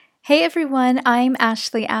Hey everyone, I'm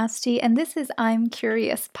Ashley Asti, and this is I'm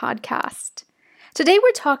Curious podcast. Today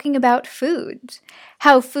we're talking about food,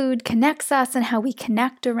 how food connects us and how we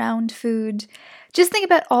connect around food. Just think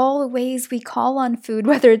about all the ways we call on food,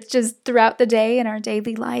 whether it's just throughout the day in our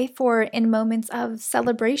daily life or in moments of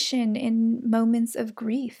celebration, in moments of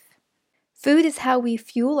grief. Food is how we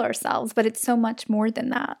fuel ourselves, but it's so much more than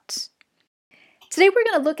that. Today we're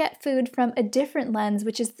going to look at food from a different lens,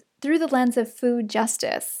 which is through the lens of food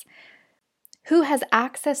justice. Who has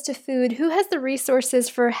access to food? Who has the resources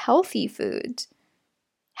for healthy food?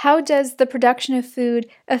 How does the production of food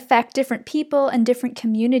affect different people and different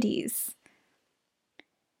communities?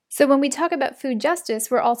 So when we talk about food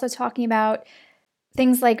justice, we're also talking about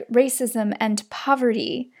things like racism and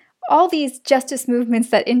poverty, all these justice movements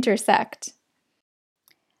that intersect.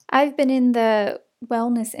 I've been in the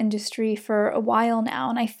wellness industry for a while now,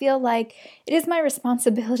 and I feel like it is my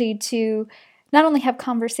responsibility to not only have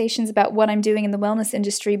conversations about what I'm doing in the wellness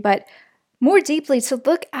industry, but more deeply to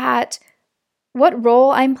look at what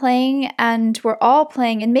role I'm playing and we're all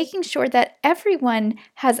playing in making sure that everyone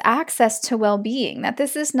has access to well-being, that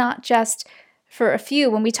this is not just for a few.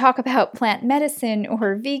 When we talk about plant medicine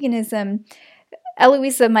or veganism,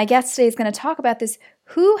 Eloisa, my guest today, is going to talk about this.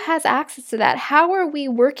 Who has access to that? How are we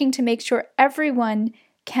working to make sure everyone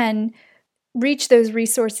can reach those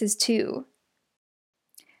resources too?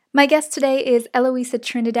 My guest today is Eloisa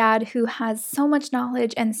Trinidad, who has so much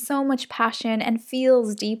knowledge and so much passion and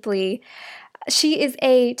feels deeply. She is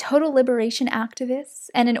a total liberation activist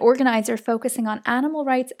and an organizer focusing on animal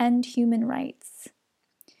rights and human rights.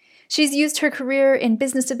 She's used her career in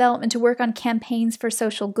business development to work on campaigns for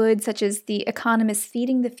social good, such as the Economist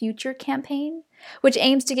Feeding the Future campaign, which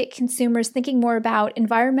aims to get consumers thinking more about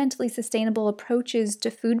environmentally sustainable approaches to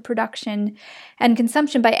food production and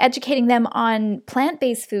consumption by educating them on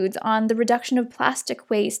plant-based foods, on the reduction of plastic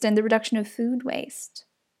waste and the reduction of food waste.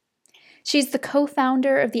 She's the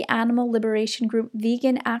co-founder of the animal liberation group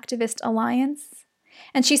Vegan Activist Alliance,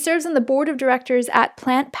 and she serves on the board of directors at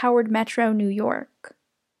Plant Powered Metro New York.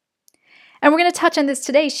 And we're going to touch on this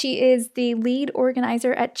today. She is the lead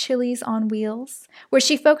organizer at Chilies on Wheels, where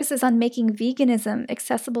she focuses on making veganism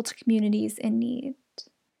accessible to communities in need.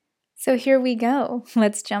 So here we go.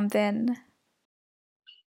 Let's jump in.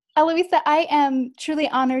 Eloisa, I am truly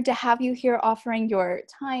honored to have you here offering your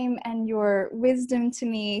time and your wisdom to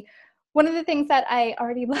me. One of the things that I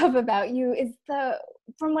already love about you is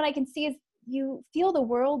from what I can see, is you feel the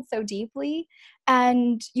world so deeply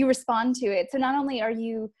and you respond to it. So not only are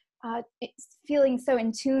you feeling so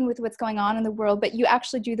in tune with what's going on in the world, but you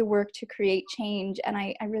actually do the work to create change. And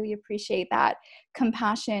I really appreciate that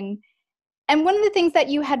compassion. And one of the things that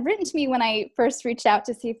you had written to me when I first reached out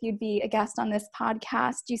to see if you'd be a guest on this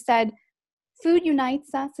podcast, you said, food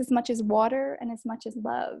unites us as much as water and as much as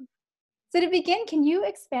love. So to begin, can you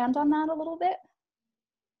expand on that a little bit?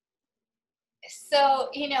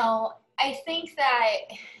 So, I think that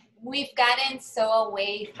we've gotten so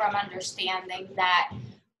away from understanding that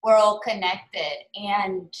we're all connected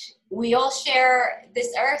and we all share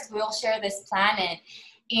this earth, we all share this planet.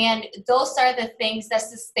 And those are the things that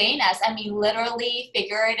sustain us. I mean, literally,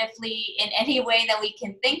 figuratively, in any way that we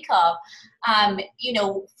can think of.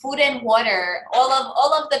 Food and water, all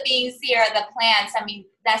of the beings here, the plants, I mean,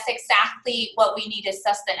 that's exactly what we need as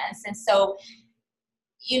sustenance. And so,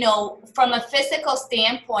 from a physical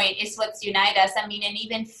standpoint is what's unite us. I mean, and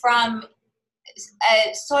even from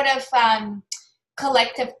a sort of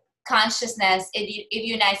collective consciousness, it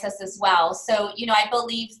unites us as well. So, I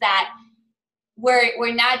believe that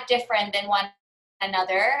we're not different than one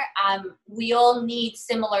another. We all need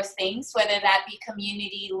similar things, whether that be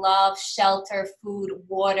community, love, shelter, food,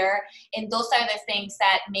 water, and those are the things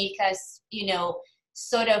that make us,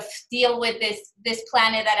 sort of deal with this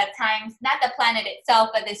planet at times, not the planet itself,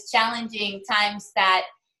 but this challenging times that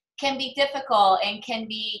can be difficult and can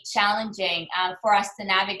be challenging for us to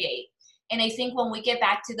navigate. And I think when we get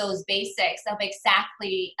back to those basics of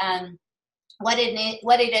exactly what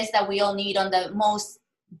it is that we all need on the most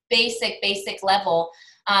basic level,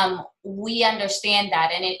 we understand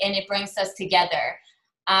that, and it brings us together.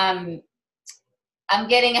 I'm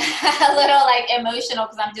getting a little emotional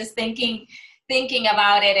because I'm just thinking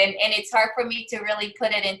about it, and it's hard for me to really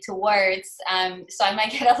put it into words. So I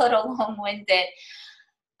might get a little long-winded.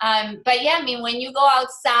 But yeah, I mean, when you go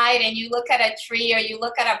outside and you look at a tree or you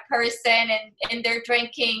look at a person and they're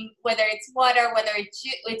drinking, whether it's water, whether it's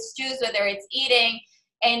juice, whether it's eating,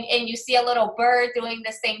 and you see a little bird doing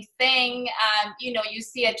the same thing, you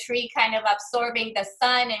see a tree kind of absorbing the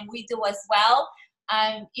sun, and we do as well.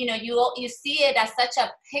 You see it as such a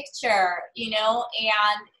picture,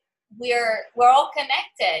 and we're all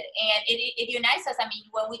connected, and it unites us. I mean,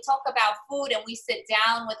 when we talk about food and we sit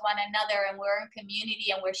down with one another and we're in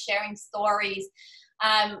community and we're sharing stories,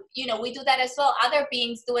 we do that as well. Other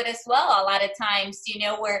beings do it as well. A lot of times,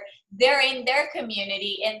 where they're in their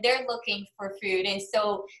community and they're looking for food. And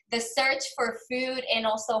so the search for food, and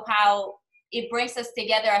also how it brings us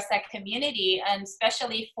together as a community, and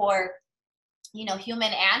especially for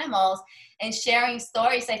human animals, and sharing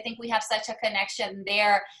stories. I think we have such a connection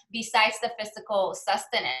there besides the physical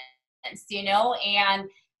sustenance, and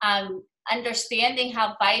understanding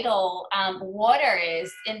how vital water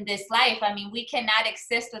is in this life. I mean, we cannot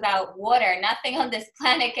exist without water. Nothing on this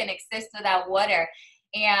planet can exist without water.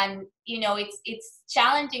 And, it's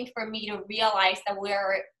challenging for me to realize that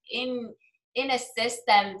we're in a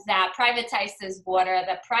system that privatizes water,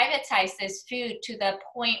 that privatizes food to the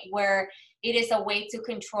point where it is a way to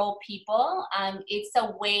control people. It's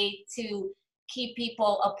a way to keep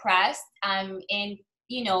people oppressed. And,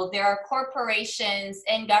 there are corporations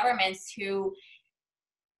and governments who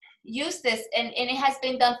use this, and it has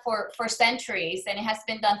been done for centuries, and it has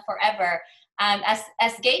been done forever, as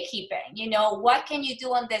gatekeeping. What can you do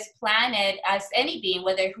on this planet as any being,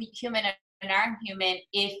 whether human or non-human,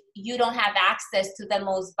 if you don't have access to the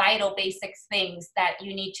most vital basic things that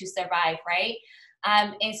you need to survive, right?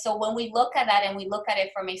 And so when we look at that, and we look at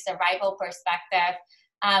it from a survival perspective,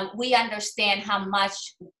 we understand how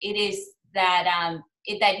much it is that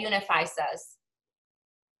that unifies us.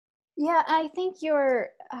 Yeah, I think you're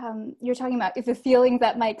talking about the feelings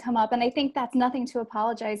that might come up, and I think that's nothing to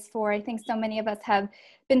apologize for. I think so many of us have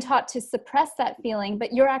been taught to suppress that feeling,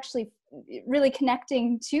 but you're actually really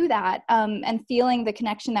connecting to that, and feeling the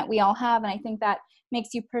connection that we all have, and I think that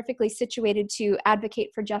makes you perfectly situated to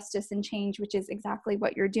advocate for justice and change, which is exactly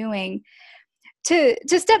what you're doing. To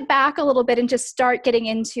step back a little bit and just start getting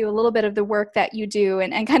into a little bit of the work that you do,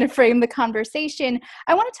 and kind of frame the conversation,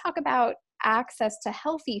 I want to talk about access to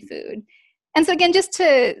healthy food. And so again, just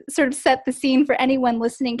to sort of set the scene for anyone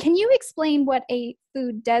listening, can you explain what a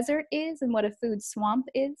food desert is and what a food swamp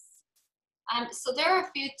is? So there are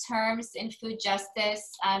a few terms in food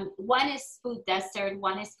justice. One is food desert,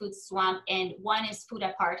 one is food swamp, and one is food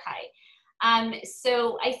apartheid.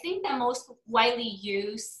 So I think the most widely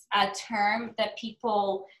used term that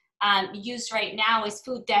people use right now is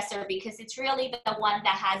food desert, because it's really the one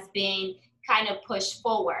that has been kind of pushed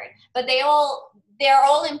forward. But they're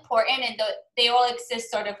all important, and they all exist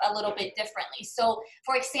sort of a little bit differently. So,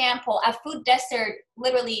 for example, a food desert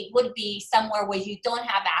literally would be somewhere where you don't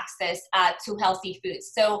have access to healthy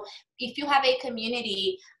foods. So if you have a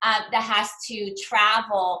community that has to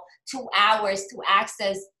travel 2 hours to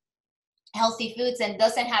access healthy foods and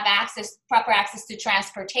doesn't have proper access to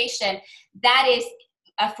transportation, that is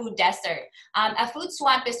a food desert. A food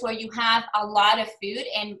swamp is where you have a lot of food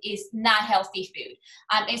and is not healthy food.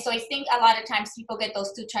 And so I think a lot of times people get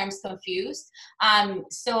those two terms confused.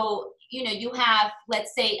 So, you have,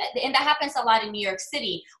 let's say, and that happens a lot in New York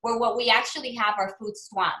City, where what we actually have are food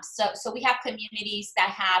swamps. So we have communities that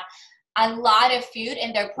have a lot of food,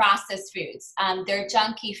 and they're processed foods. They're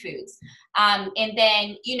junky foods. And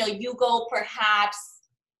then, you go perhaps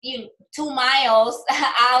 2 miles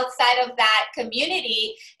outside of that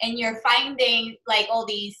community, and you're finding like all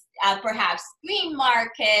these perhaps green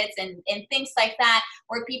markets and things like that,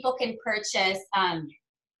 where people can purchase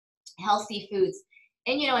healthy foods.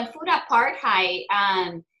 And in food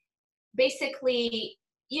apartheid, basically,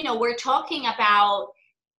 we're talking about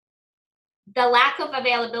the lack of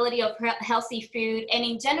availability of healthy food, and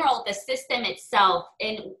in general the system itself,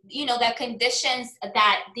 and the conditions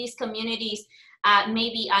that these communities may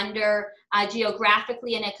be under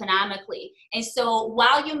geographically and economically. And so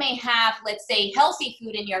while you may have, let's say, healthy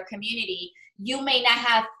food in your community, you may not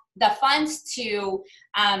have the funds to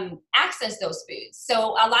access those foods.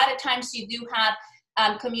 So a lot of times you do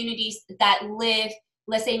have communities that live,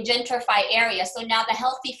 let's say, in gentrified areas. So now the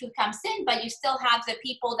healthy food comes in, but you still have the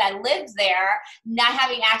people that live there not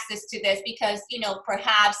having access to this because,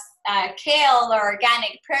 perhaps kale or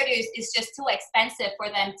organic produce is just too expensive for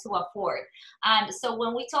them to afford. So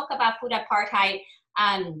when we talk about food apartheid,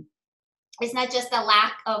 it's not just the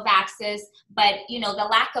lack of access, but, the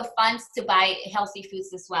lack of funds to buy healthy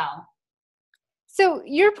foods as well. So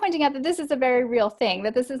you're pointing out that this is a very real thing,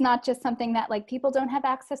 that this is not just something that like people don't have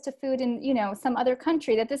access to food in, some other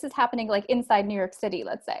country, that this is happening like inside New York City,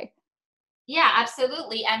 let's say. Yeah,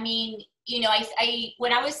 absolutely. I mean,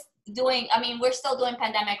 when I was we're still doing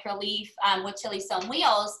pandemic relief with Chili's on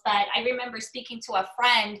Wheels, but I remember speaking to a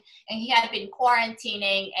friend, and he had been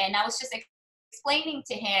quarantining, and I was just explaining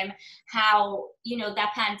to him how,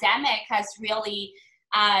 that pandemic has really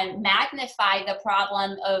magnify the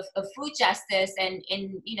problem of food justice and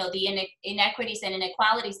the inequities and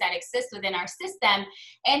inequalities that exist within our system.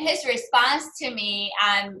 And his response to me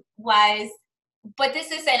was, but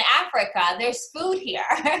this is in Africa. There's food here.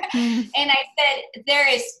 Mm. And I said, there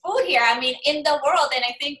is food here. I mean, in the world, and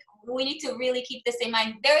I think we need to really keep this in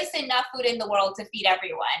mind. There is enough food in the world to feed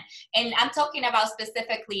everyone. And I'm talking about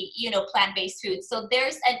specifically, plant-based food. So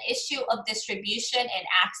there's an issue of distribution and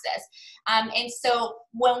access. And so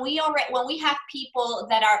when we have people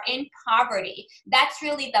that are in poverty, that's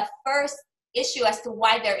really the first issue as to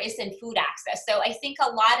why there isn't food access. So I think a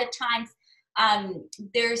lot of times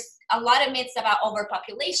there's a lot of myths about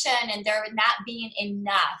overpopulation and there not being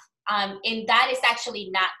enough. And that is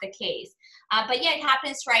actually not the case. But yeah, it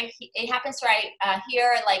happens right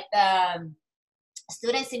here. Like the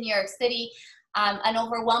students in New York City, an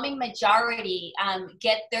overwhelming majority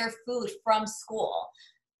get their food from school,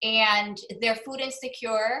 and they're food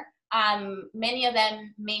insecure. Many of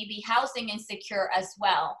them may be housing insecure as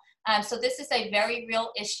well. So this is a very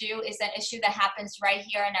real issue. It's an issue that happens right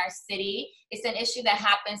here in our city. It's an issue that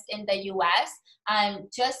happens in the U.S.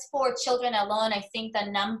 Just for children alone, I think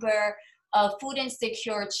the number of food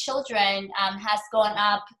insecure children has gone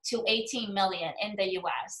up to 18 million in the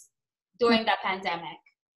U.S. during the pandemic.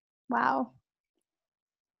 Wow.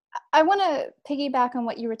 I want to piggyback on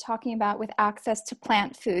what you were talking about with access to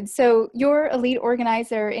plant food. So you're a lead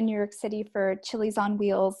organizer in New York City for Chili's on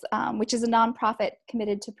Wheels, which is a nonprofit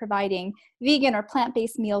committed to providing vegan or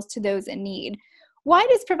plant-based meals to those in need. Why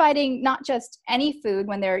does providing not just any food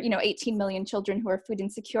when there are 18 million children who are food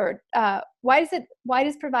insecure, why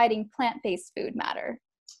does providing plant-based food matter?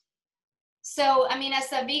 So, I mean,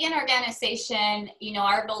 as a vegan organization,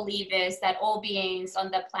 our belief is that all beings on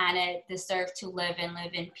the planet deserve to live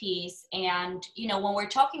in peace. And, when we're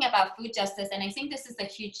talking about food justice, and I think this is a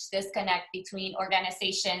huge disconnect between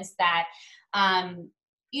organizations that,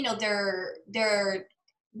 they're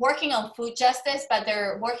working on food justice, but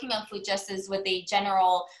they're working on food justice with a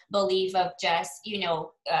general belief of just,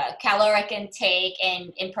 caloric intake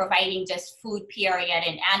and providing just food, period,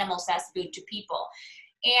 and animals as food to people.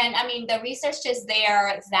 And I mean, the research is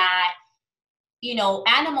there that,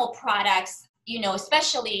 animal products,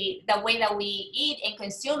 especially the way that we eat and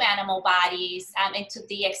consume animal bodies, and to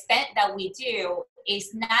the extent that we do,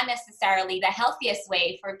 is not necessarily the healthiest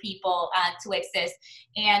way for people to exist.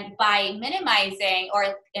 And by minimizing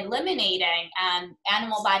or eliminating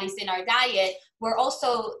animal bodies in our diet, we're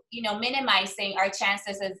also, minimizing our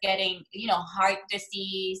chances of getting, heart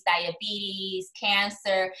disease, diabetes,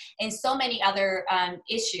 cancer, and so many other health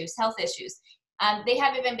issues. They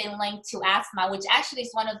have even been linked to asthma, which actually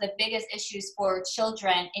is one of the biggest issues for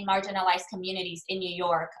children in marginalized communities in New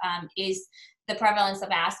York, is the prevalence of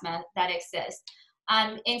asthma that exists.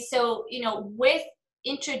 And so, with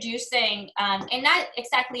introducing, and not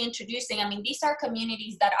exactly introducing, I mean, these are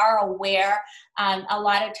communities that are aware a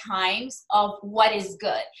lot of times of what is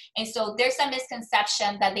good. And so there's a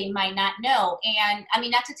misconception that they might not know. And I mean,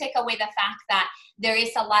 not to take away the fact that there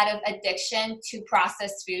is a lot of addiction to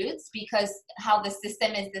processed foods, because how the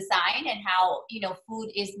system is designed and how, food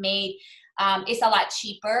is made is a lot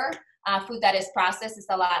cheaper. Food that is processed is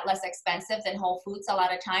a lot less expensive than whole foods a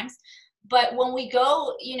lot of times. But when we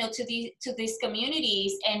go, to these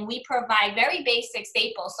communities and we provide very basic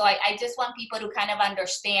staples, so I just want people to kind of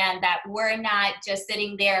understand that we're not just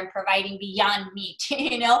sitting there and providing beyond meat,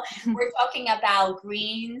 We're talking about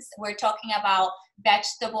greens, we're talking about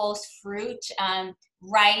vegetables, fruit,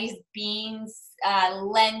 rice, beans,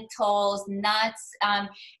 lentils, nuts,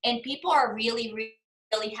 and people are really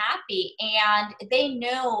happy, and they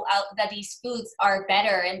know that these foods are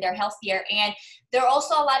better and they're healthier, and they're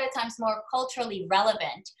also a lot of times more culturally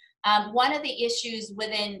relevant. One of the issues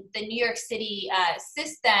within the New York City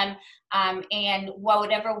system, and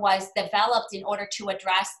whatever was developed in order to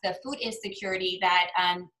address the food insecurity that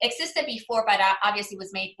existed before, but obviously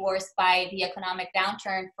was made worse by the economic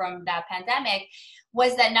downturn from the pandemic,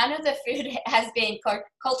 was that none of the food has been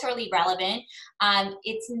culturally relevant.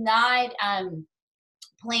 It's not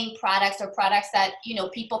plain products or products that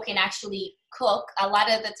people can actually cook. A lot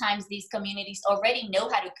of the times these communities already know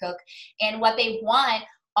how to cook, and what they want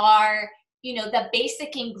are the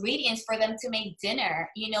basic ingredients for them to make dinner.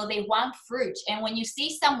 They want fruit, and when you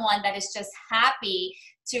see someone that is just happy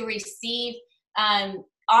to receive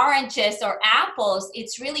oranges or apples,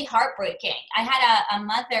 it's really heartbreaking. I had a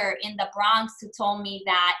mother in the Bronx who told me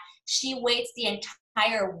that she waits the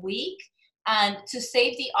entire week to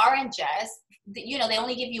save the oranges. They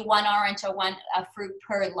only give you one orange or one fruit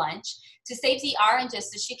per lunch, to save the oranges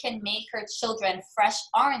so she can make her children fresh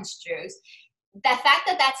orange juice. the fact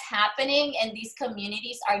that that's happening and these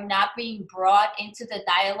communities are not being brought into the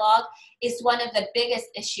dialogue is one of the biggest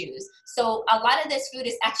issues. So a lot of this food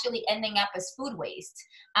is actually ending up as food waste,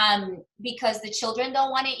 because the children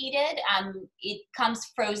don't want to eat it. It comes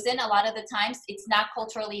frozen a lot of the times. It's not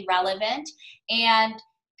culturally relevant, and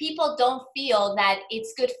people don't feel that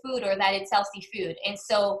it's good food or that it's healthy food. And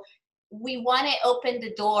so we want to open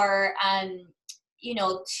the door,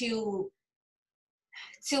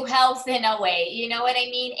 to health in a way, you know what I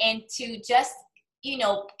mean? And to just,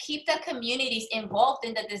 keep the communities involved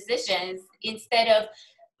in the decisions instead of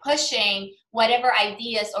pushing whatever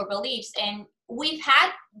ideas or beliefs. And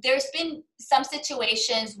there's been some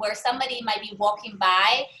situations where somebody might be walking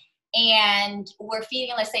by and we're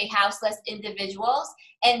feeding, let's say, houseless individuals,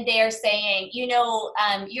 and they're saying,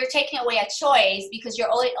 you're taking away a choice because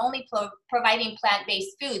you're only providing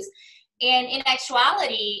plant-based foods. And in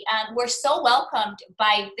actuality, we're so welcomed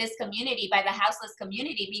by this community, by the houseless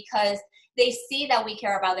community, because they see that we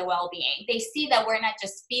care about their well-being. They see that we're not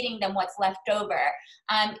just feeding them what's left over.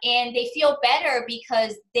 And they feel better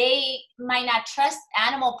because they might not trust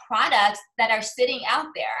animal products that are sitting out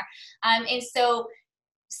there. And so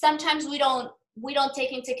sometimes we don't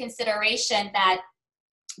take into consideration that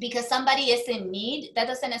because somebody is in need, that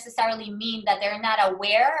doesn't necessarily mean that they're not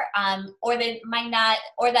aware, or they might not,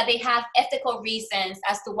 or that they have ethical reasons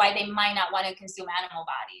as to why they might not want to consume animal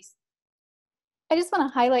bodies. I just want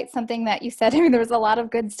to highlight something that you said. I mean, there was a lot of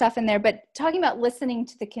good stuff in there, but talking about listening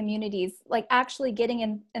to the communities, like actually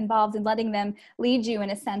getting involved and letting them lead you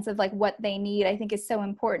in a sense of like what they need, I think is so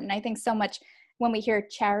important. I think so much when we hear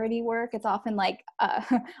charity work, it's often like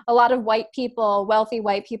a lot of white people, wealthy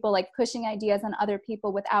white people, like pushing ideas on other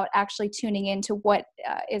people without actually tuning into what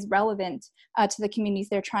is relevant to the communities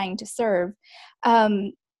they're trying to serve.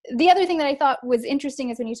 The other thing that I thought was interesting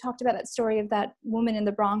is when you talked about that story of that woman in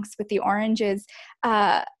the Bronx with the oranges.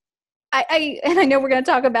 And I know we're going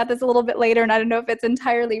to talk about this a little bit later, and I don't know if it's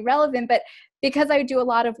entirely relevant, but because I do a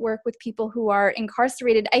lot of work with people who are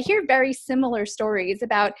incarcerated, I hear very similar stories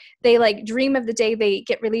about they like dream of the day they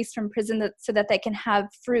get released from prison so that they can have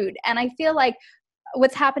fruit. And I feel like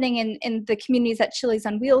what's happening in the communities that Chili's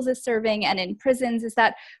on Wheels is serving and in prisons is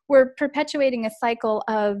that we're perpetuating a cycle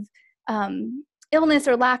of illness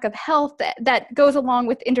or lack of health that goes along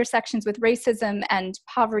with intersections with racism and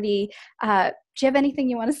poverty. Do you have anything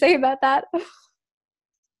you want to say about that?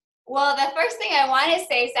 Well, the first thing I want to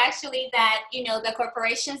say is actually that, the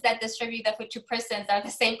corporations that distribute the food to prisons are the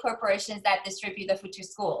same corporations that distribute the food to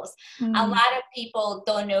schools. A lot of people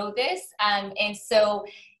don't know this. And so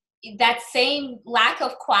that same lack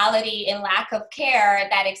of quality and lack of care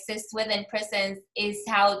that exists within prisons is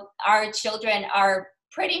how our children are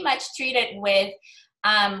pretty much treated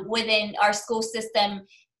within our school system,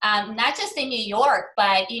 not just in New York,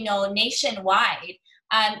 but, nationwide.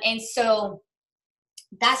 And so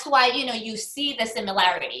that's why, you see the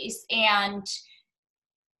similarities and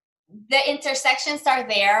the intersections are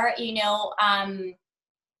there. It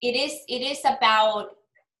is about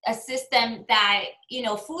a system that,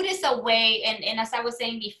 food is a way, and as I was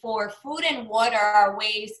saying before, food and water are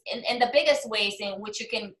ways, and the biggest ways in which you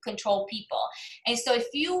can control people. And so if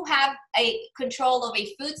you have a control of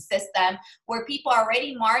a food system where people are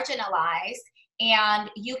already marginalized, and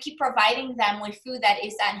you keep providing them with food that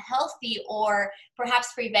is unhealthy or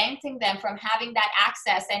perhaps preventing them from having that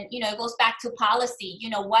access. And, it goes back to policy,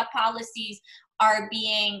 what policies are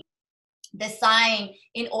being designed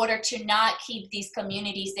in order to not keep these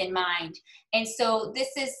communities in mind. And so this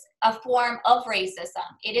is a form of racism.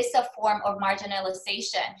 It is a form of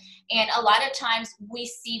marginalization. And a lot of times we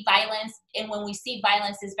see violence, and when we see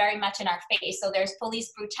violence is very much in our face. So there's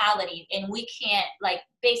police brutality, and we can't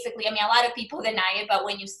basically, a lot of people deny it, but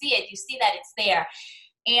when you see it, you see that it's there.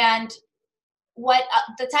 And what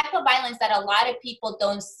the type of violence that a lot of people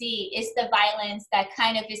don't see is the violence that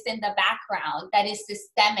kind of is in the background, that is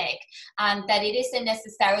systemic, that it isn't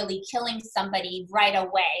necessarily killing somebody right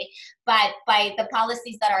away, but by the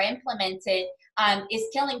policies that are implemented, is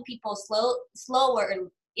killing people slower,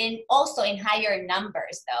 also in higher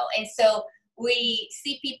numbers though. And so we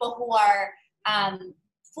see people who are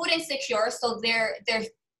food insecure, so they're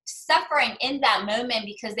suffering in that moment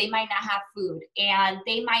because they might not have food, and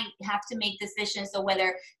they might have to make decisions of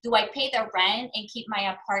whether do I pay the rent and keep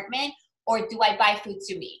my apartment, or do I buy food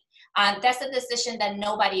to eat. That's a decision that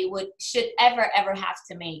nobody should ever have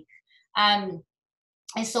to make. And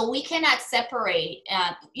so we cannot separate,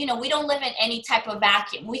 we don't live in any type of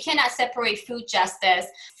vacuum. We cannot separate food justice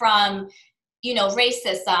from,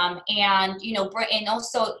 racism and, and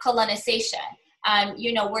also colonization.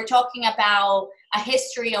 We're talking about a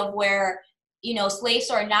history of where slaves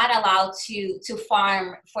are not allowed to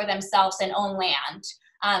farm for themselves and own land.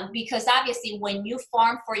 Because obviously when you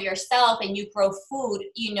farm for yourself and you grow food,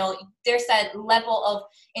 there's a level of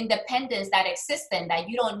independence that exists in that.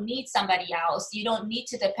 You don't need somebody else. You don't need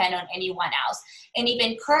to depend on anyone else. And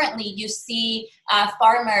even currently you see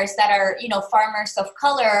farmers that are, farmers of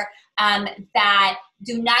color that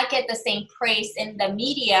do not get the same praise in the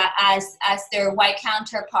media as their white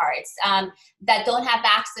counterparts, that don't have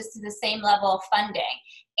access to the same level of funding.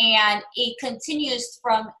 And it continues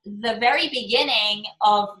from the very beginning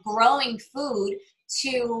of growing food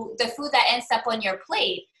to the food that ends up on your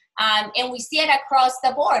plate. And we see it across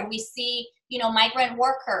the board. We see, migrant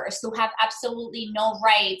workers who have absolutely no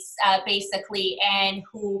rights, basically, and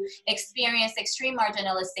who experience extreme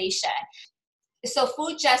marginalization. So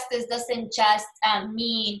food justice doesn't just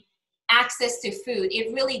mean access to food.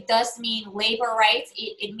 It really does mean labor rights.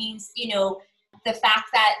 It means, the fact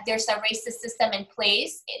that there's a racist system in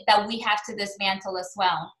place that we have to dismantle as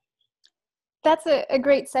well. That's a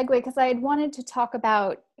great segue, because I had wanted to talk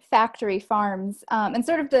about factory farms and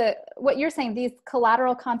sort of what you're saying, these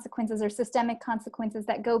collateral consequences or systemic consequences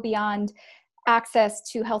that go beyond access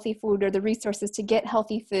to healthy food or the resources to get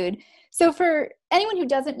healthy food. So for anyone who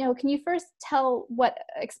doesn't know, can you first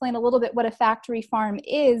explain a little bit what a factory farm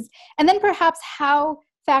is, and then perhaps how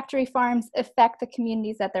factory farms affect the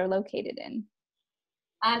communities that they're located in?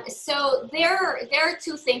 So there are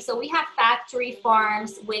two things. So we have factory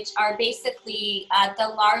farms, which are basically the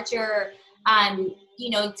larger,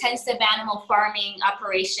 intensive animal farming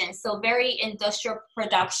operations. So very industrial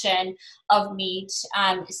production of meat.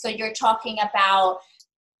 So you're talking about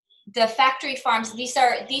the factory farms. These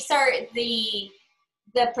are the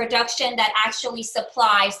production that actually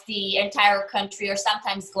supplies the entire country or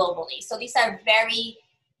sometimes globally. So these are very,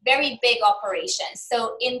 very big operations.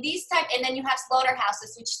 So in these and then you have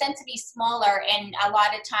slaughterhouses, which tend to be smaller and a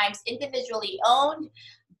lot of times individually owned,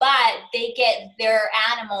 but they get their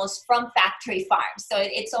animals from factory farms. So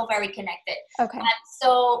it's all very connected. Okay.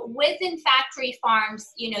 So within factory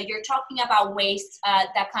farms, you're talking about waste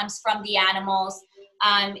that comes from the animals,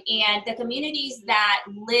 and the communities that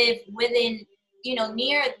live within,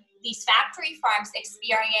 near these factory farms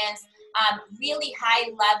experience really high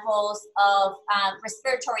levels of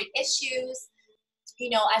respiratory issues,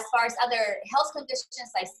 as far as other health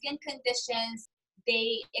conditions like skin conditions.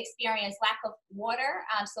 They experience lack of water,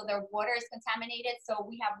 so their water is contaminated. So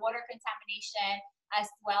we have water contamination as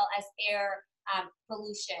well as air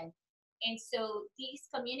pollution. And so these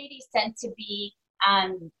communities tend to be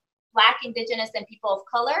Black, Indigenous, and people of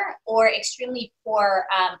color, or extremely poor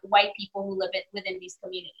white people who live within these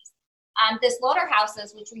communities. The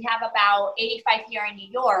slaughterhouses, which we have about 85 here in New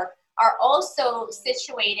York, are also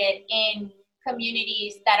situated in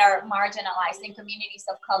communities that are marginalized, in communities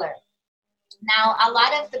of color. Now, a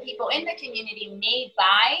lot of the people in the community may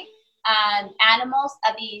buy animals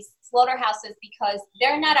at these slaughterhouses because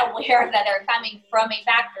they're not aware that they're coming from a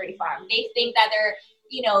factory farm. They think that they're,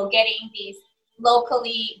 getting these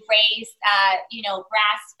locally raised,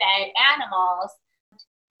 grass-fed animals.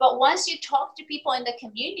 But once you talk to people in the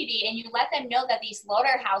community and you let them know that these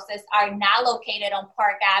slaughterhouses are not located on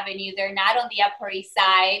Park Avenue, they're not on the Upper East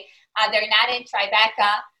Side, they're not in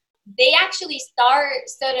Tribeca, they actually start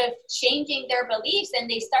sort of changing their beliefs, and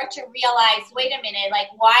they start to realize, wait a minute, like,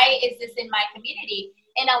 why is this in my community?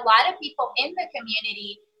 And a lot of people in the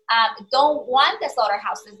community don't want the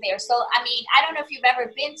slaughterhouses there. So, I don't know if you've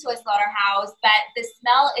ever been to a slaughterhouse, but the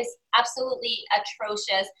smell is absolutely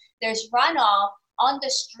atrocious. There's runoff on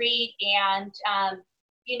the street and,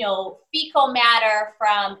 fecal matter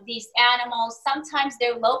from these animals. Sometimes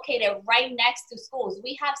they're located right next to schools.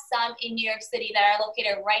 We have some in New York City that are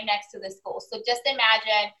located right next to the schools. So just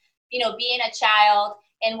imagine, being a child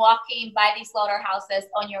and walking by these slaughterhouses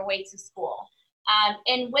on your way to school.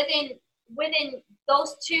 And within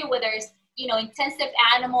those two, whether it's, intensive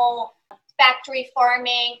animal factory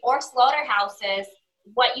farming or slaughterhouses,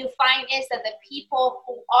 what you find is that the people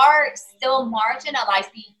who are still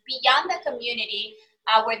marginalized beyond the community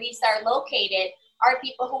where these are located are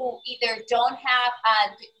people who either don't have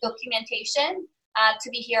documentation to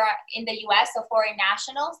be here in the U.S., so foreign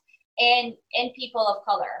nationals, and people of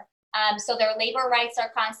color. So their labor rights are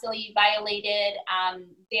constantly violated.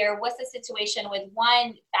 There was a situation with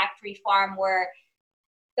one factory farm where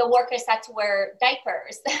the workers had to wear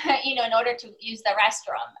diapers, in order to use the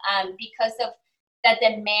restroom because of the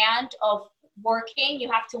demand of working.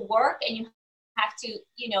 You have to work and you have to,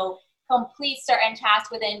 complete certain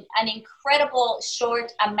tasks within an incredible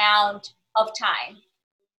short amount of time.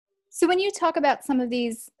 So when you talk about some of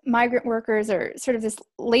these migrant workers or sort of this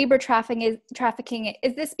labor trafficking,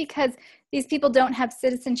 is this because these people don't have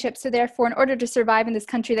citizenship, so therefore in order to survive in this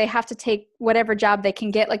country they have to take whatever job they can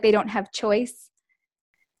get, like they don't have choice?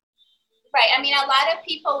 Right. I mean, a lot of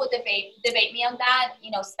people will debate me on that,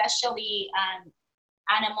 especially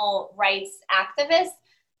animal rights activists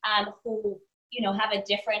who, have a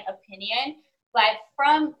different opinion. But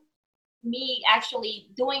from me actually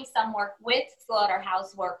doing some work with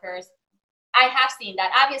slaughterhouse workers, I have seen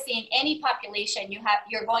that. Obviously, in any population,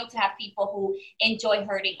 you're going to have people who enjoy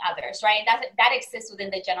hurting others, right? And that exists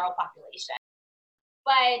within the general population.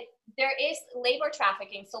 But there is labor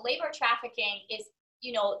trafficking. So labor trafficking is,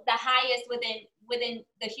 the highest within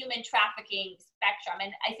the human trafficking spectrum.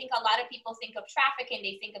 And I think a lot of people think of trafficking,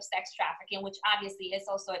 they think of sex trafficking, which obviously is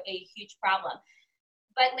also a huge problem.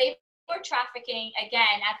 But labor trafficking,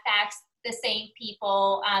 again, affects the same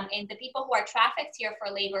people. And the people who are trafficked here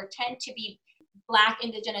for labor tend to be Black,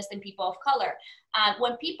 Indigenous, and people of color.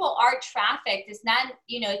 When people are trafficked, it's not,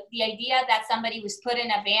 the idea that somebody was put in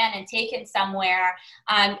a van and taken somewhere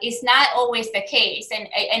is not always the case.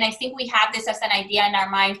 And I think we have this as an idea in our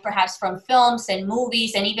mind, perhaps from films and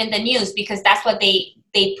movies and even the news, because that's what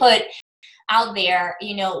they put out there,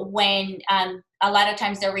 when a lot of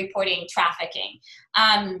times they're reporting trafficking.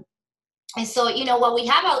 And so, what we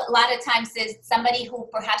have a lot of times is somebody who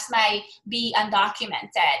perhaps might be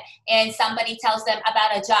undocumented and somebody tells them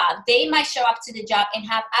about a job. They might show up to the job and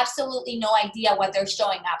have absolutely no idea what they're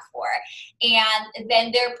showing up for. And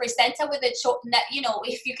then they're presented with a choice,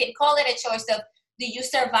 if you can call it a choice of, do you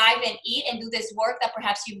survive and eat and do this work that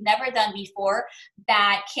perhaps you've never done before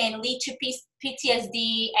that can lead to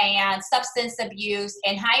PTSD and substance abuse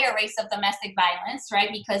and higher rates of domestic violence,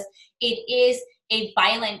 right? Because it is a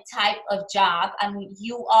violent type of job. I mean,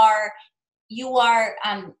 you are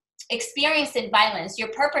experiencing violence, you're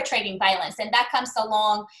perpetrating violence, and that comes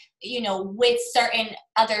along, with certain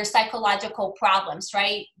other psychological problems,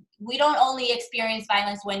 right? We don't only experience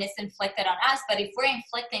violence when it's inflicted on us, but if we're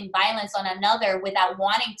inflicting violence on another without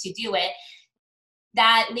wanting to do it,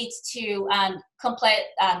 that leads to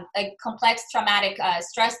a complex traumatic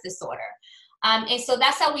stress disorder. And so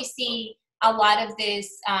that's how we see a lot of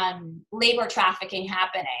this labor trafficking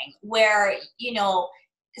happening, where,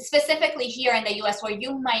 specifically here in the US, where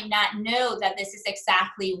you might not know that this is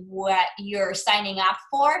exactly what you're signing up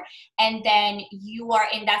for, and then you are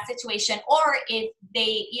in that situation. Or if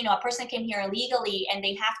they, a person came here illegally and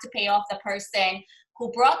they have to pay off the person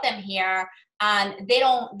who brought them here,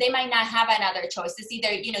 they might not have another choice. It's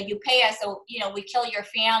either, you pay us, or, we kill your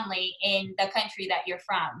family in the country that you're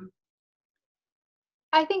from.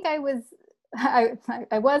 I think I was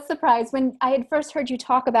surprised when I had first heard you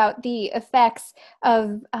talk about the effects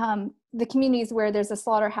of the communities where there's a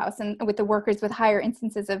slaughterhouse and with the workers with higher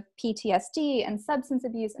instances of PTSD and substance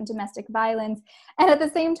abuse and domestic violence. And at the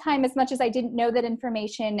same time, as much as I didn't know that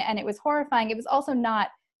information and it was horrifying, it was also not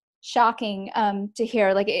shocking to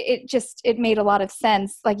hear. Like it made a lot of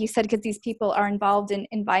sense, like you said, because these people are involved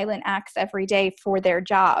in violent acts every day for their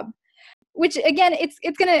job. Which again,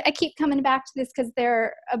 I keep coming back to this because there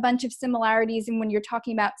are a bunch of similarities. And when you're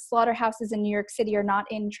talking about slaughterhouses in New York City are not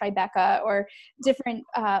in Tribeca or different,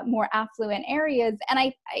 more affluent areas. And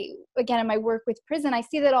I again, in my work with prison, I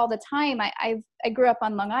see that all the time. I grew up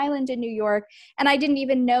on Long Island in New York, and I didn't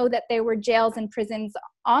even know that there were jails and prisons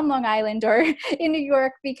on Long Island or in New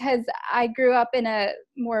York, because I grew up in a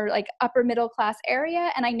more like upper middle class area,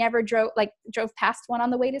 and I never drove past one on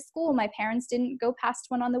the way to school. My parents didn't go past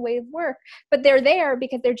one on the way to work, but they're there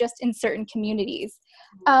because they're just in certain communities.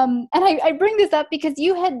 And I bring this up because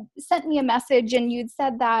you had sent me a message and you'd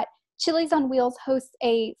said that Chili's on Wheels hosts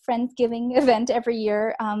a Friendsgiving event every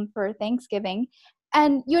year for Thanksgiving.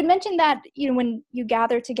 And you had mentioned that, when you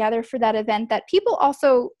gather together for that event, that people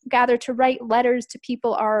also gather to write letters to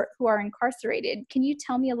people who are incarcerated. Can you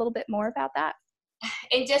tell me a little bit more about that?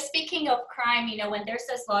 And just speaking of crime, when there's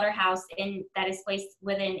a slaughterhouse that is placed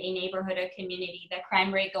within a neighborhood or community, the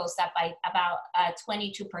crime rate goes up by about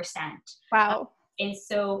 22%. Wow. And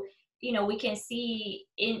so, we can see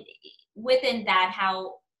within that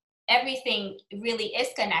how everything really is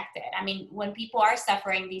connected. I mean, when people are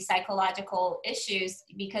suffering these psychological issues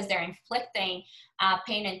because they're inflicting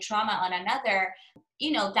pain and trauma on another,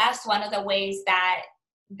 that's one of the ways that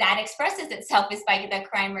expresses itself is by the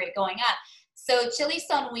crime rate going up. So Chili's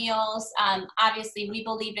on Wheels, obviously we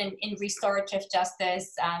believe in restorative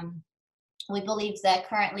justice. We believe that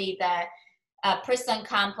currently the prison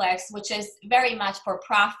complex, which is very much for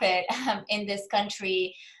profit in this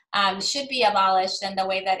country, should be abolished in the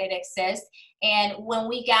way that it exists. And when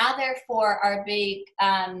we gather for our big,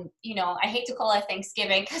 I hate to call it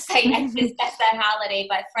Thanksgiving because that's that holiday,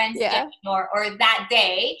 but Yeah. Friendsgiving or that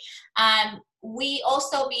day, we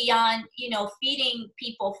also beyond, feeding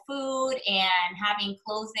people food and having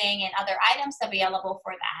clothing and other items available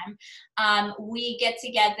for them, we get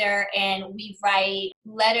together and we write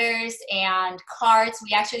letters and cards.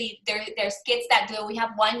 We actually, there's kids that do it. We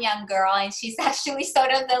have one young girl and she's actually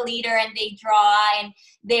sort of the leader, and they draw and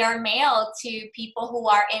they are mailed to people who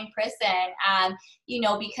are in prison,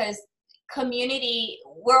 because community,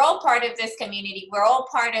 we're all part of this community, we're all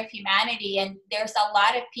part of humanity, and there's a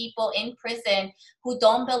lot of people in prison who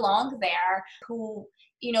don't belong there, who,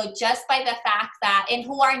 just by the fact that, and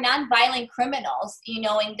who are non-violent criminals,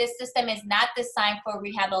 and this system is not designed for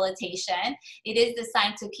rehabilitation. It is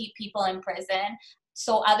designed to keep people in prison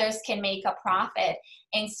so others can make a profit.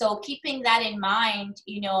 And so keeping that in mind,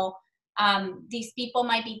 these people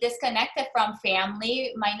might be disconnected from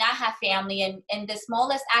family, might not have family, and the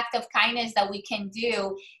smallest act of kindness that we can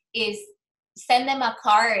do is send them a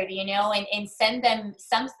card, and send them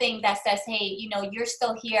something that says, hey, you're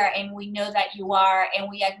still here, and we know that you are, and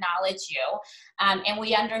we acknowledge you, and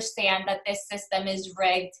we understand that this system is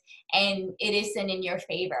rigged and it isn't in your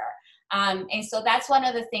favor. And so that's one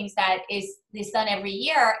of the things that is done every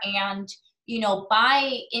year. And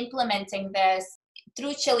by implementing this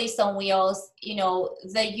through Chili's on Wheels,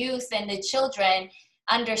 the youth and the children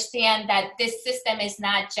understand that this system is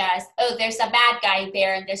not just, oh, there's a bad guy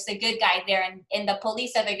there and there's a good guy there, and the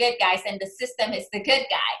police are the good guys and the system is the good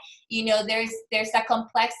guy. There's a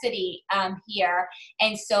complexity here.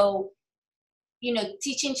 And so,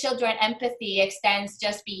 teaching children empathy extends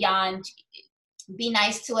just beyond be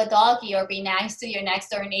nice to a doggy or be nice to your next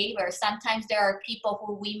door neighbor. Sometimes there are people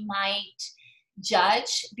who we might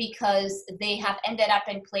judge because they have ended up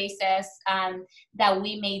in places that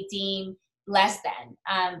we may deem less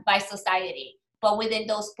than by society. But within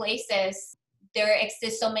those places, there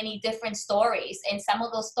exist so many different stories, and some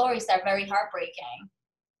of those stories are very heartbreaking.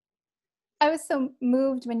 I was so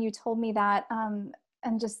moved when you told me that,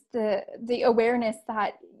 and just the awareness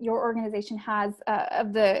that your organization has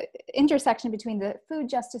of the intersection between the food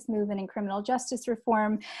justice movement and criminal justice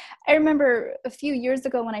reform. I remember a few years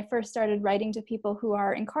ago when I first started writing to people who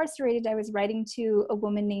are incarcerated, I was writing to a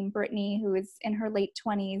woman named Brittany who was in her late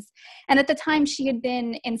 20s. And at the time she had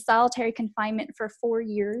been in solitary confinement for 4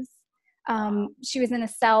 years. She was in a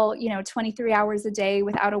cell, 23 hours a day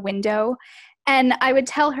without a window. And I would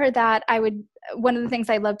tell her that one of the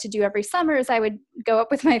things I love to do every summer is I would go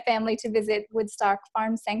up with my family to visit Woodstock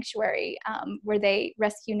Farm Sanctuary, where they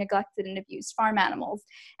rescue neglected and abused farm animals.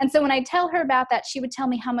 And so when I tell her about that, she would tell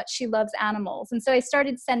me how much she loves animals. And so I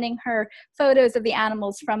started sending her photos of the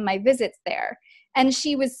animals from my visits there. And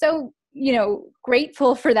she was so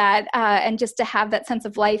grateful for that, and just to have that sense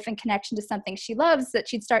of life and connection to something she loves, that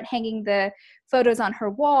she'd start hanging the photos on her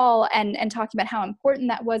wall and talking about how important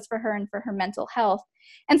that was for her and for her mental health.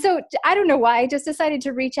 And so I don't know why, I just decided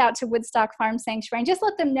to reach out to Woodstock Farm Sanctuary and just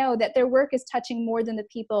let them know that their work is touching more than the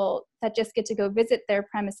people that just get to go visit their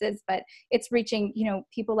premises, but it's reaching,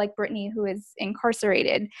 people like Brittany who is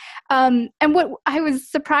incarcerated. And what I was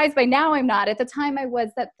surprised by, now I'm not, at the time I was,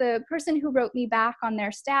 that the person who wrote me back on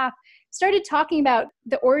their staff started talking about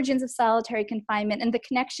the origins of solitary confinement and the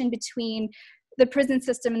connection between the prison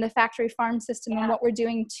system and the factory farm system, and what we're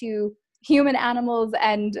doing to human animals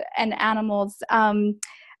and animals.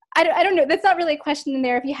 I don't know. That's not really a question in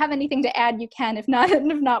there. If you have anything to add, you can. If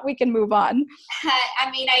not, we can move on. I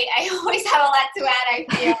mean, I always have a lot to add, I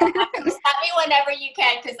feel. Stop me whenever you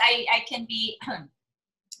can, because I can be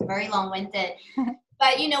very long-winded.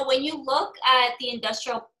 But, when you look at the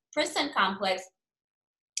industrial prison complex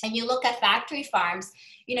and you look at factory farms,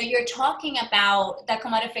 you're talking about the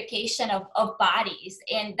commodification of bodies.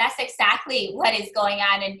 And that's exactly what is going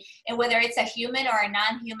on. And whether it's a human or a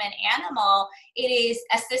non-human animal, it is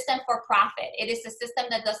a system for profit. It is a system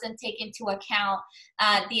that doesn't take into account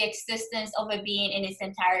the existence of a being in its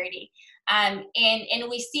entirety. And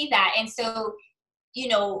we see that. And so,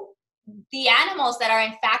 the animals that are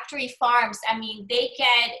in factory farms, I mean, they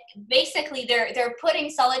get, basically they're putting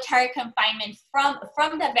solitary confinement from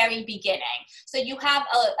the very beginning. So you have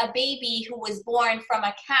a baby who was born from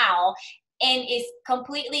a cow and is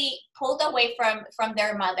completely pulled away from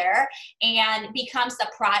their mother and becomes a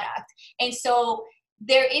product. And so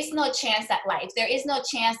there is no chance at life. There is no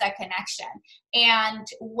chance at connection. And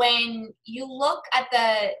when you look at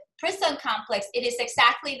the prison complex, it is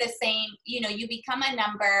exactly the same. You become a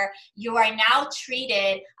number. You are now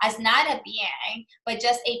treated as not a being, but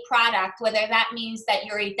just a product, whether that means that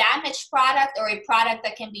you're a damaged product or a product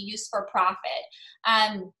that can be used for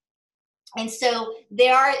profit. And so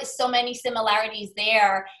there are so many similarities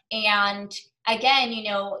there. And again,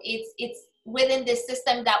 it's within this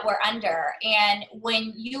system that we're under. And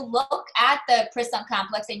when you look at the prison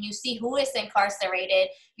complex and you see who is incarcerated,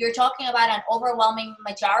 you're talking about an overwhelming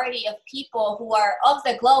majority of people who are of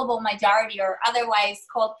the global majority, or otherwise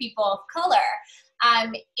called people of color.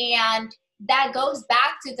 And that goes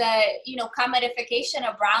back to the, commodification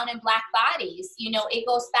of brown and black bodies. It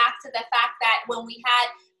goes back to the fact that when we had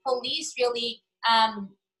police really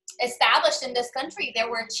established in this country, they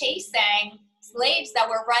were chasing slaves that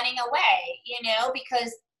were running away,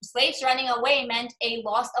 because slaves running away meant a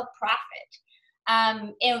loss of profit.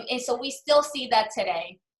 And so we still see that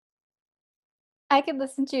today. I could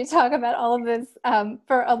listen to you talk about all of this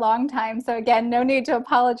for a long time. So again, no need to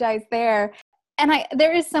apologize there. And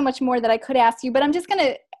there is so much more that I could ask you, but I'm just going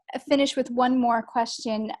to finish with one more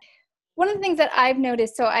question. One of the things that I've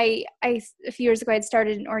noticed, so I a few years ago, I'd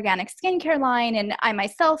started an organic skincare line, and I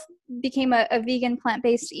myself became a vegan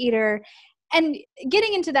plant-based eater. And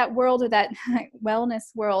getting into that world, or that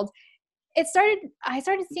wellness world, I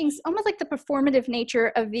started seeing almost like the performative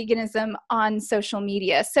nature of veganism on social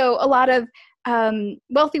media. So a lot of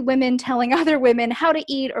wealthy women telling other women how to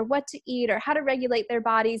eat or what to eat or how to regulate their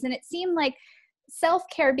bodies. And it seemed like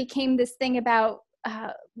self-care became this thing about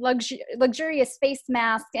luxurious face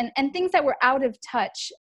masks and things that were out of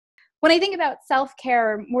touch. When I think about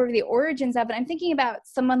self-care, more of the origins of it, I'm thinking about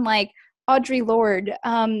someone like Audre Lorde,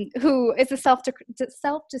 who is a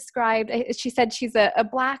self-described, she said she's a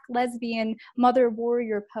Black lesbian mother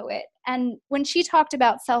warrior poet. And when she talked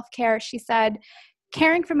about self-care, she said,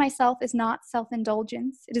 "Caring for myself is not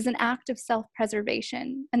self-indulgence. It is an act of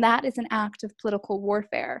self-preservation, and that is an act of political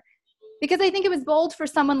warfare." Because I think it was bold for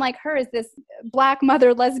someone like her, as this Black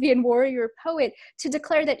mother lesbian warrior poet, to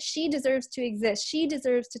declare that she deserves to exist. She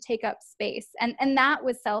deserves to take up space. And that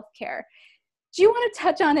was self-care. Do you want to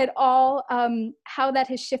touch on it all, how that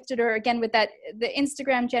has shifted, or again with the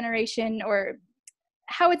Instagram generation, or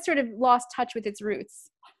how it's sort of lost touch with its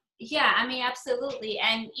roots? Yeah, I mean, absolutely.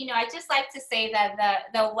 And, I just like to say that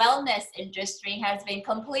the wellness industry has been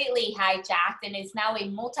completely hijacked and is now a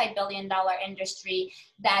multi-billion-dollar industry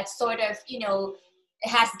that sort of,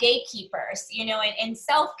 has gatekeepers, and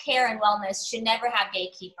self-care and wellness should never have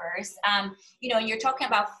gatekeepers. And you're talking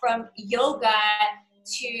about from yoga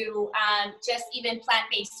to just even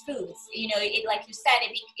plant-based foods. Like you said,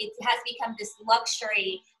 it has become this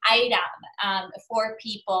luxury item for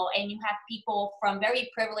people, and you have people from very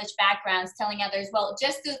privileged backgrounds telling others, well,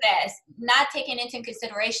 just do this, not taking into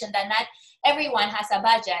consideration that not everyone has a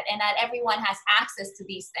budget and not everyone has access to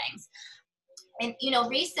these things. And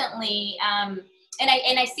recently, and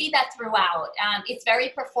I see that throughout. It's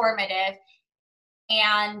very performative.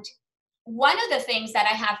 And one of the things that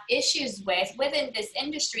I have issues with within this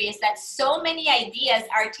industry is that so many ideas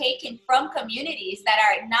are taken from communities that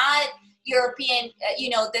are not European,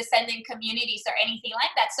 descendant communities or anything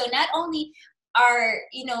like that. So not only are,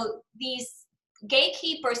 these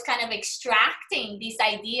gatekeepers kind of extracting these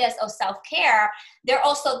ideas of self-care, they're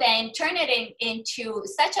also then turning it into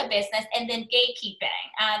such a business and then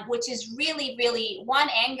gatekeeping, which is really, really, one,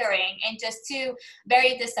 angering, and just two,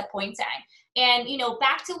 very disappointing. And,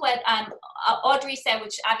 back to what Audre said,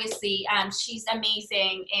 which obviously she's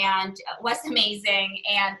amazing and was amazing,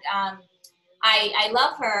 and I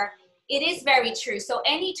love her. It is very true. So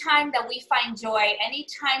anytime that we find joy,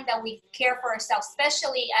 anytime that we care for ourselves,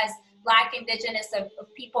 especially as Black, Indigenous, of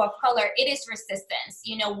people of color, it is resistance.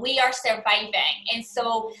 We are surviving. And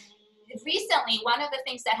so recently, one of the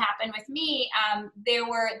things that happened with me, there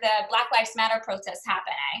were the Black Lives Matter protests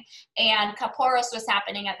happening, and Kaporos was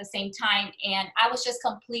happening at the same time, and I was just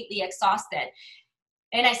completely exhausted.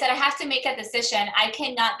 And I said, I have to make a decision. I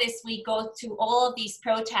cannot this week go to all of these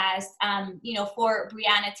protests, for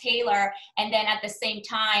Breonna Taylor, and then at the same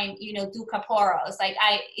time, do Kaporos.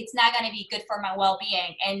 It's not going to be good for my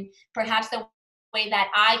well-being. And perhaps the way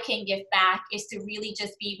that I can give back is to really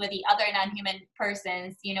just be with the other non-human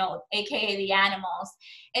persons, AKA the animals.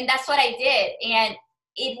 And that's what I did. And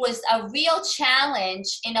it was a real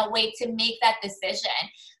challenge in a way to make that decision.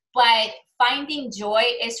 But finding joy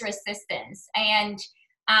is resistance. And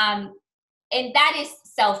that is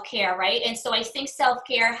self-care, right? And so I think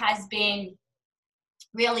self-care has been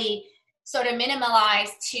really sort of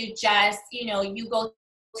minimalized to just, you go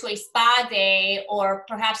to a spa day, or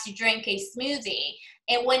perhaps you drink a smoothie.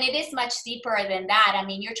 And when it is much deeper than that, I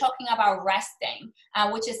mean, you're talking about resting,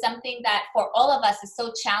 which is something that for all of us is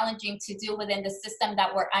so challenging to do within the system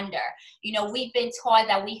that we're under. We've been taught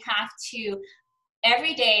that we have to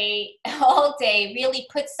every day, all day, really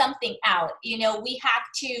put something out. We have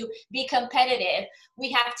to be competitive.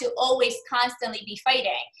 We have to always constantly be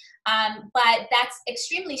fighting. But that's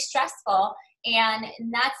extremely stressful and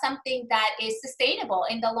not something that is sustainable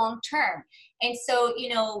in the long term. And so,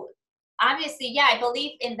 obviously, yeah, I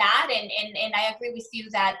believe in that. And I agree with you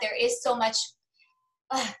that there is so much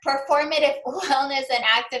performative wellness and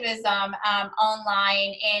activism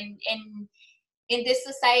online in this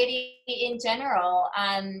society in general.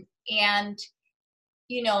 And,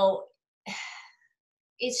 you know,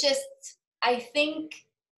 it's just, I think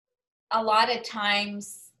a lot of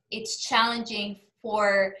times it's challenging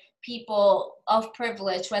for people of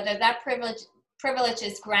privilege, whether that privilege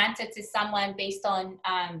is granted to someone based on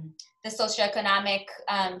the socioeconomic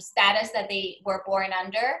status that they were born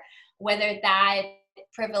under, whether that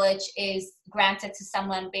privilege is granted to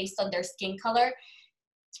someone based on their skin color,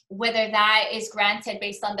 whether that is granted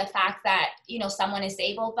based on the fact that someone is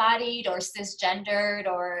able-bodied or cisgendered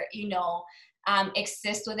or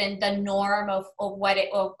exist within the norm of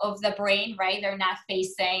the brain, right? They're not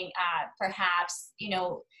facing perhaps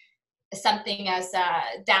something as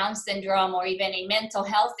Down syndrome or even a mental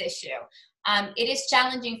health issue. It is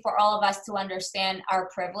challenging for all of us to understand our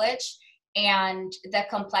privilege and the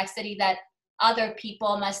complexity that other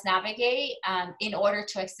people must navigate in order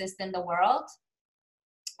to exist in the world.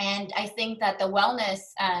 And I think that the wellness,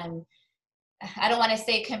 I don't want to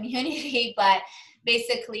say community, but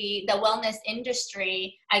basically the wellness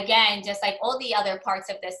industry, again, just like all the other parts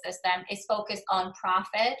of this system, is focused on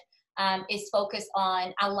profit, is focused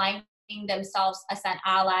on aligning themselves as an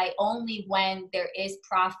ally only when there is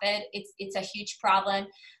profit. It's a huge problem.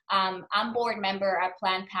 I'm board member at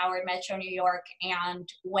Planned Parenthood Metro New York, and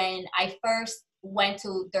when I first went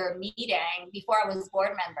to their meeting before I was board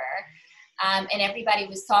member, and everybody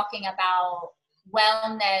was talking about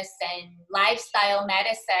wellness and lifestyle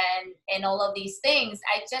medicine and all of these things,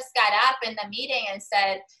 I just got up in the meeting and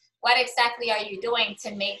said, what exactly are you doing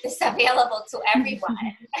to make this available to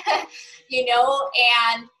everyone?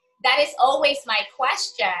 And that is always my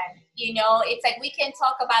question. It's like we can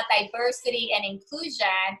talk about diversity and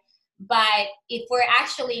inclusion, but if we're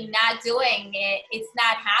actually not doing it, it's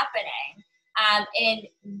not happening. And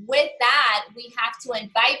with that, we have to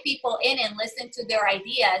invite people in and listen to their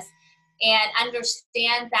ideas and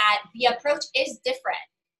understand that the approach is different,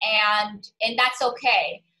 and that's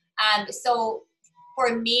okay. So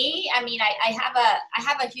for me, I mean, I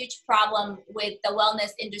have a huge problem with the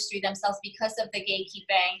wellness industry themselves because of the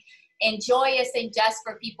gatekeeping. And joy isn't just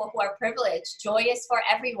for people who are privileged. Joy is for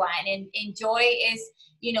everyone, and joy is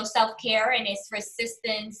self-care, and it's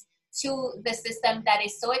resistance to the system that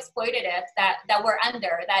is so exploitative that we're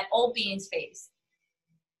under, that all beings face.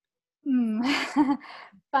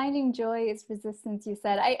 Finding joy is resistance, you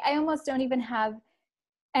said. I almost don't even have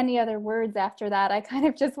any other words after that. I kind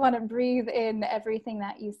of just want to breathe in everything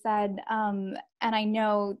that you said. And I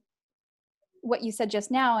know what you said just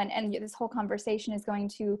now, and this whole conversation is going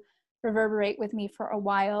to reverberate with me for a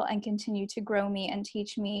while and continue to grow me and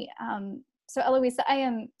teach me. So Eloisa, I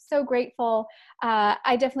am so grateful.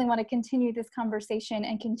 I definitely want to continue this conversation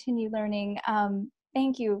and continue learning.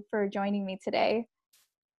 Thank you for joining me today.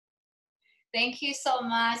 Thank you so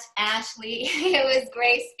much, Ashley. It was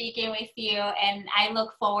great speaking with you, and I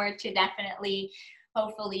look forward to definitely,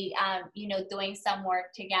 hopefully, doing some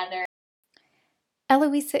work together.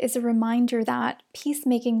 Eloisa is a reminder that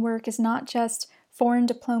peacemaking work is not just foreign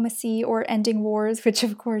diplomacy or ending wars, which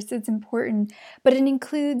of course is important, but it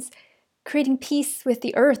includes creating peace with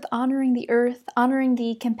the earth, honoring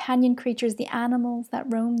the companion creatures, the animals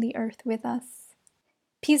that roam the earth with us.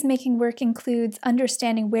 Peacemaking work includes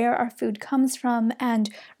understanding where our food comes from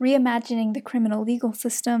and reimagining the criminal legal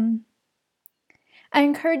system. I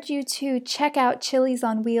encourage you to check out Chilies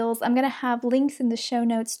on Wheels. I'm going to have links in the show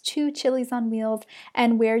notes to Chilies on Wheels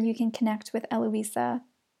and where you can connect with Eloisa.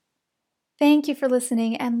 Thank you for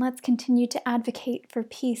listening, and let's continue to advocate for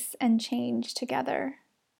peace and change together.